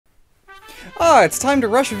Ah, it's time to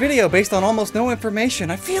rush a video based on almost no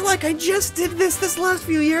information. I feel like I just did this last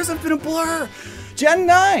few years have been a blur. Gen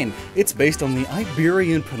 9! It's based on the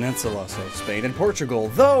Iberian peninsula, so Spain and Portugal,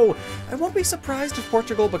 though I won't be surprised if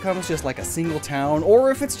Portugal becomes just like a single town,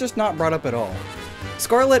 or if it's just not brought up at all.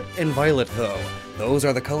 Scarlet and Violet, though. Those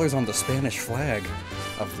are the colors on the Spanish flag.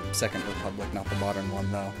 Of the Second Republic, not the modern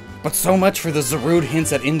one, though. But so much for the Zarude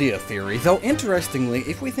hints at India theory, though interestingly,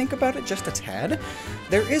 if we think about it just a tad,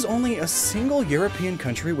 there is only a single European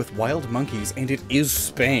country with wild monkeys, and it is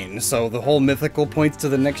Spain, so the whole mythical points to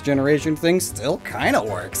the next generation thing still kinda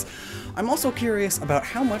works. I'm also curious about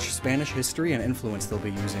how much Spanish history and influence they'll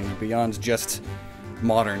be using beyond just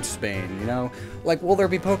modern Spain, you know? Like, will there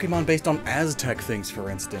be Pokemon based on Aztec things, for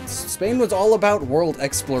instance? Spain was all about world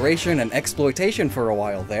exploration and exploitation for a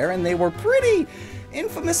while there, and they were pretty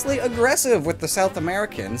infamously aggressive with the South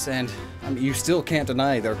Americans, and you still can't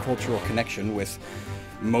deny their cultural connection with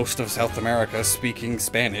most of South America speaking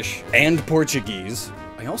Spanish and Portuguese.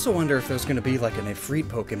 I also wonder if there's going to be like an Ifrit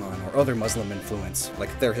Pokemon or other Muslim influence,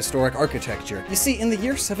 like their historic architecture. You see, in the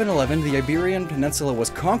year 711, the Iberian Peninsula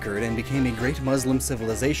was conquered and became a great Muslim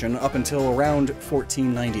civilization up until around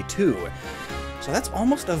 1492. So that's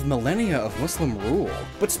almost a millennia of Muslim rule.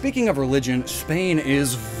 But speaking of religion, Spain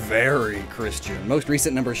is very Christian. Most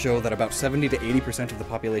recent numbers show that about 70 to 80% of the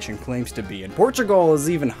population claims to be, and Portugal is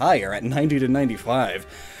even higher at 90 to 95.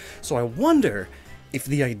 So I wonder if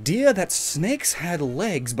the idea that snakes had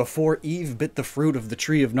legs before Eve bit the fruit of the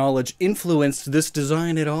Tree of Knowledge influenced this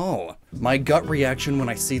design at all. My gut reaction when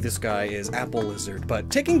I see this guy is apple lizard, but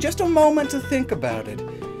taking just a moment to think about it,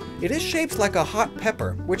 it is shaped like a hot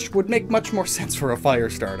pepper, which would make much more sense for a fire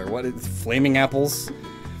starter. What, flaming apples?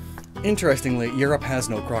 Interestingly, Europe has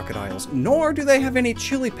no crocodiles, nor do they have any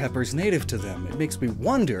chili peppers native to them. It makes me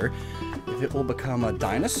wonder if it will become a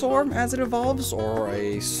dinosaur as it evolves, or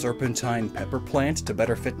a serpentine pepper plant to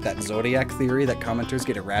better fit that zodiac theory that commenters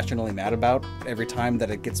get irrationally mad about every time that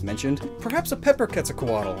it gets mentioned. Perhaps a pepper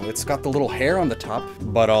quetzalcoatl. It's got the little hair on the top,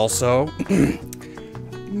 but also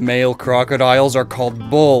male crocodiles are called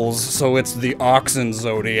bulls, so it's the oxen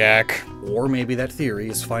zodiac. Or maybe that theory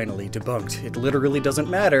is finally debunked. It literally doesn't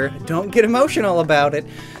matter. Don't get emotional about it.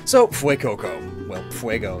 So, Fuecoco. Well,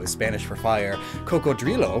 fuego is Spanish for fire.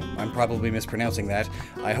 Cocodrilo, I'm probably mispronouncing that.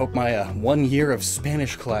 I hope my 1 year of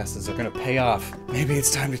Spanish classes are gonna pay off. Maybe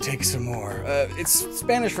it's time to take some more. It's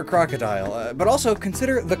Spanish for crocodile, but also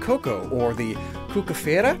consider the coco, or the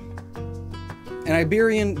cucafera, an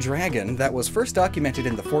Iberian dragon that was first documented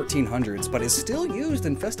in the 1400s, but is still used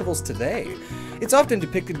in festivals today. It's often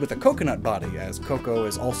depicted with a coconut body, as coco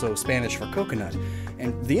is also Spanish for coconut,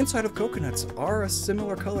 and the inside of coconuts are a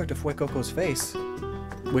similar color to Fuecoco's face,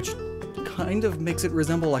 which kind of makes it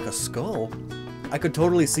resemble like a skull. I could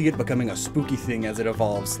totally see it becoming a spooky thing as it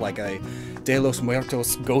evolves, like a De los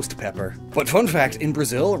Muertos ghost pepper. But fun fact, in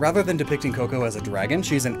Brazil, rather than depicting Coco as a dragon,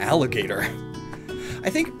 she's an alligator. I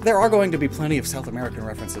think there are going to be plenty of South American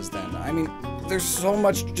references then. I mean, there's so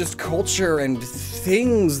much just culture and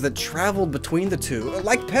things that traveled between the two,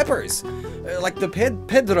 like peppers, like the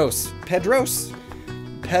Pedro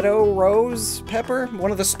Rose pepper, one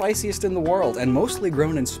of the spiciest in the world, and mostly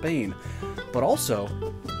grown in Spain. But also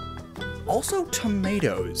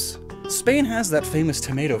tomatoes. Spain has that famous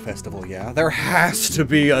tomato festival, yeah? There has to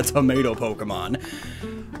be a tomato Pokemon.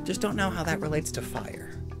 Just don't know how that relates to fire.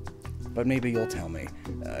 But maybe you'll tell me.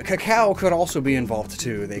 Cacao could also be involved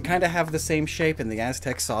too. They kinda have the same shape, and the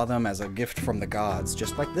Aztecs saw them as a gift from the gods,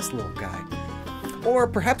 just like this little guy. Or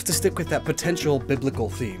perhaps to stick with that potential biblical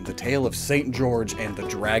theme, the tale of St. George and the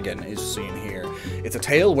dragon is seen here. It's a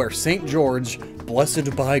tale where St. George,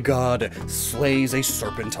 blessed by God, slays a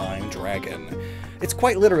serpentine dragon. It's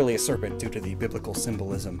quite literally a serpent due to the biblical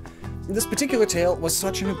symbolism. This particular tale was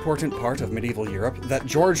such an important part of medieval Europe that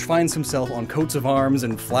George finds himself on coats of arms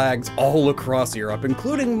and flags all across Europe,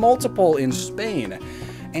 including multiple in Spain.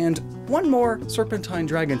 And one more serpentine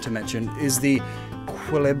dragon to mention is the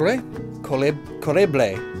Colebre.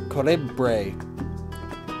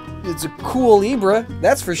 It's a cool Ibra,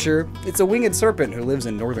 that's for sure. It's a winged serpent who lives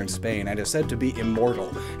in northern Spain and is said to be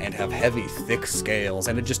immortal and have heavy, thick scales,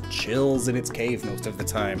 and it just chills in its cave most of the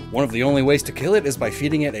time. One of the only ways to kill it is by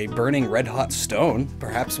feeding it a burning red-hot stone,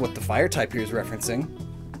 perhaps what the fire type here is referencing.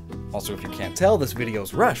 Also, if you can't tell, this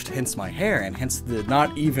video's rushed, hence my hair, and hence the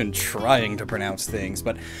not even trying to pronounce things,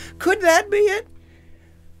 but could that be it?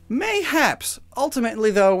 Mayhaps.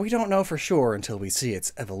 Ultimately, though, we don't know for sure until we see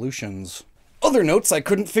its evolutions. Other notes I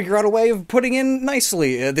couldn't figure out a way of putting in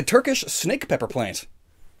nicely. The Turkish snake pepper plant.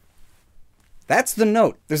 That's the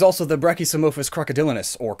note. There's also the Brachysomophus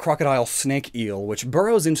crocodilinus, or crocodile snake eel, which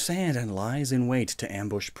burrows in sand and lies in wait to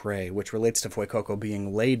ambush prey, which relates to Fuecoco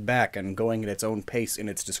being laid back and going at its own pace in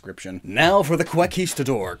its description. Now for the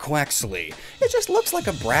Quaquistador, Quaxly. It just looks like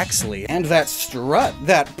a Braxley, and that strut,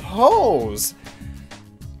 that pose!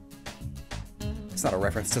 It's not a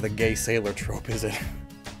reference to the gay sailor trope, is it?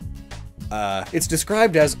 It's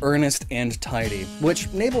described as earnest and tidy, which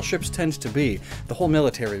naval ships tend to be. The whole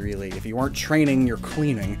military, really. If you aren't training, you're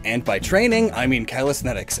cleaning. And by training, I mean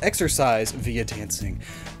calisthenics, exercise via dancing.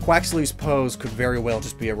 Quaxly's pose could very well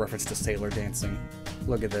just be a reference to sailor dancing.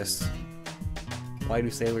 Look at this. Why do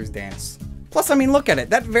sailors dance? Plus, I mean, look at it.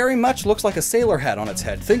 That very much looks like a sailor hat on its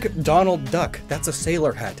head. Think Donald Duck. That's a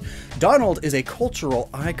sailor hat. Donald is a cultural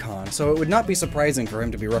icon, so it would not be surprising for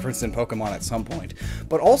him to be referenced in Pokemon at some point.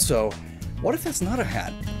 But also, what if that's not a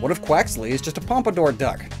hat? What if Quaxly is just a pompadour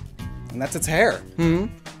duck? And that's its hair.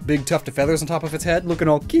 Big tuft of feathers on top of its head, looking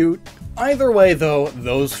all cute. Either way, though,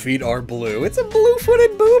 those feet are blue. It's a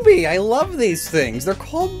blue-footed booby. I love these things. They're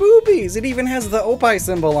called boobies. It even has the Opie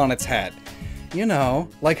symbol on its head. You know,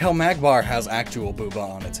 like how Magbar has actual booba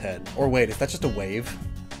on its head. Or wait, is that just a wave?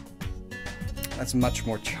 That's much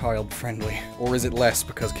more child-friendly. Or is it less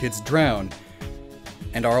because kids drown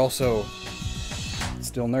and are also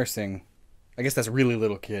still nursing? I guess that's really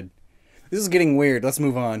little kid. This is getting weird. Let's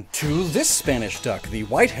move on to this Spanish duck, the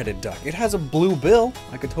white-headed duck. It has a blue bill.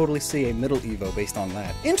 I could totally see a middle Evo based on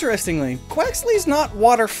that. Interestingly, Quaxly's not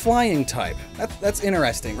water-flying type. That's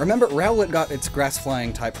interesting. Remember, Rowlet got its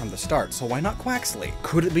grass-flying type from the start, so why not Quaxly?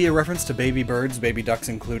 Could it be a reference to baby birds, baby ducks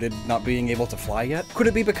included, not being able to fly yet? Could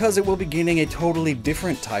it be because it will be gaining a totally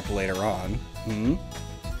different type later on?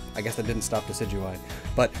 I guess that didn't stop Decidueye.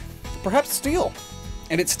 But perhaps steel.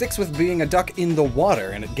 And it sticks with being a duck in the water,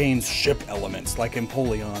 and it gains ship elements, like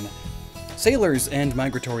Empoleon. Sailors and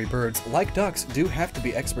migratory birds, like ducks, do have to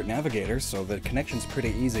be expert navigators, so the connection's pretty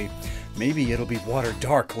easy. Maybe it'll be water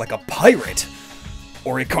dark, like a pirate!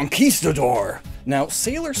 Or a conquistador! Now,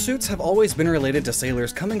 sailor suits have always been related to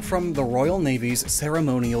sailors coming from the Royal Navy's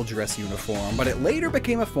ceremonial dress uniform, but it later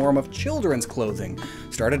became a form of children's clothing,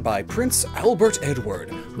 started by Prince Albert Edward,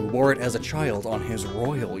 who wore it as a child on his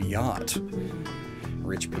royal yacht.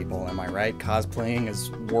 Rich people, am I right? Cosplaying as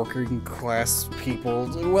working class people?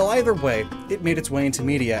 Well, either way, it made its way into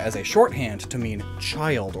media as a shorthand to mean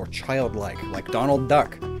child or childlike, like Donald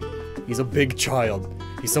Duck. He's a big child.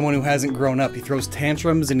 He's someone who hasn't grown up. He throws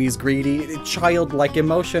tantrums and he's greedy. Childlike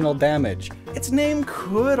emotional damage. Its name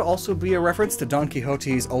could also be a reference to Don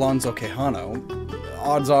Quixote's Alonso Quijano.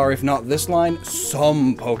 Odds are, if not this line,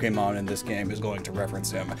 some Pokemon in this game is going to reference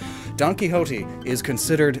him. Don Quixote is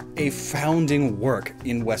considered a founding work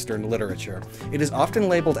in Western literature. It is often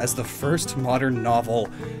labeled as the first modern novel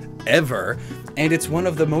ever, and it's one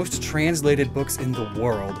of the most translated books in the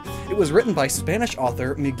world. It was written by Spanish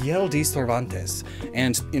author Miguel de Cervantes,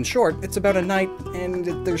 and in short, it's about a knight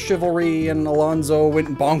and their chivalry, and Alonso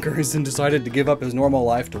went bonkers and decided to give up his normal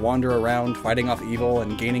life to wander around fighting off evil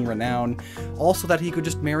and gaining renown, all so that he could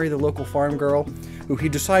just marry the local farm girl, who he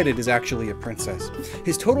decided is actually a princess.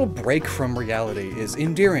 His total break from reality is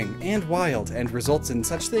endearing and wild, and results in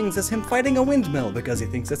such things as him fighting a windmill because he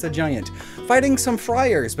thinks it's a giant, fighting some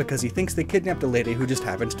friars because he thinks they kidnapped a lady who just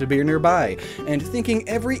happens to be nearby, and thinking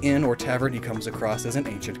every inn or tavern he comes across is an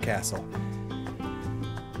ancient castle.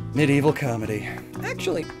 Medieval comedy.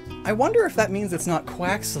 Actually, I wonder if that means it's not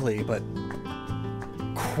Quaxly, but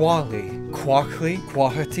Qualy. Quaxly?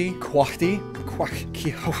 Quahati? Quahti?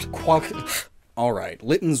 Quack. Alright,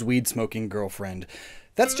 Litton's weed-smoking girlfriend.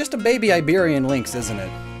 That's just a baby Iberian lynx, isn't it?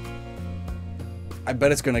 I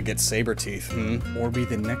bet it's gonna get saber teeth, or be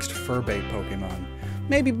the next fur-bait Pokemon.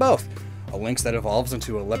 Maybe both. A lynx that evolves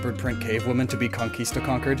into a leopard print cave woman to be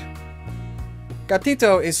conquista-conquered.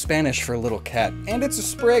 Gatito is Spanish for little cat, and it's a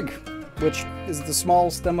sprig, which is the small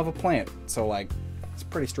stem of a plant. So, like, it's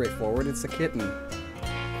pretty straightforward. It's a kitten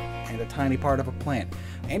and a tiny part of a plant.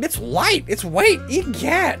 And it's light! It's white!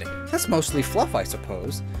 Egad! That's mostly fluff, I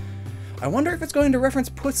suppose. I wonder if it's going to reference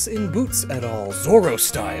Puss in Boots at all, Zorro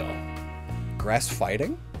style. Grass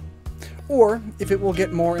fighting? Or if it will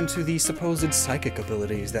get more into the supposed psychic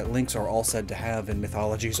abilities that lynx are all said to have in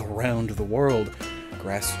mythologies around the world.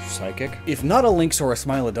 Grass psychic? If not a lynx or a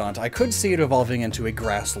Smilodont, I could see it evolving into a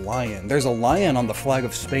grass lion. There's a lion on the flag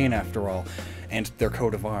of Spain, after all, and their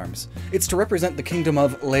coat of arms. It's to represent the kingdom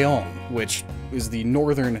of León, which is the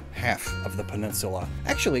northern half of the peninsula.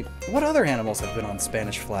 Actually, what other animals have been on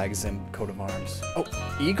Spanish flags and coat of arms? Oh,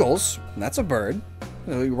 eagles. That's a bird.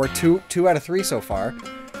 We're two out of 3 so far.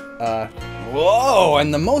 Whoa!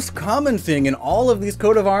 And the most common thing in all of these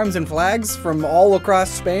coat of arms and flags from all across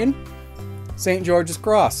Spain? St. George's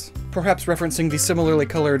Cross. Perhaps referencing the similarly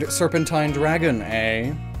colored serpentine dragon,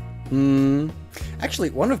 eh?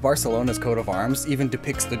 Actually, one of Barcelona's coat of arms even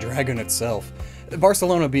depicts the dragon itself,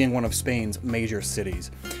 Barcelona being one of Spain's major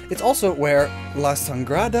cities. It's also where La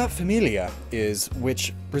Sagrada Familia is,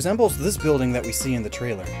 which resembles this building that we see in the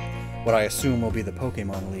trailer, what I assume will be the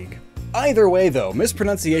Pokémon League. Either way though,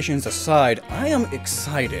 mispronunciations aside, I am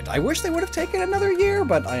excited. I wish they would have taken another year,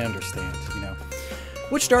 but I understand, you know.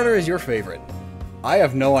 Which starter is your favorite? I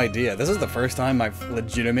have no idea. This is the first time I've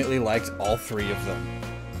legitimately liked all three of them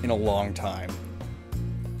in a long time.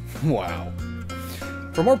 Wow.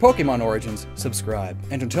 For more Pokemon Origins, subscribe.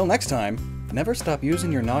 And until next time, never stop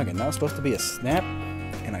using your noggin. That was supposed to be a snap,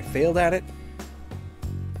 and I failed at it.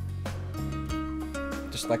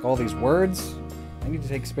 Just like all these words, I need to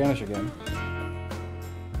take Spanish again.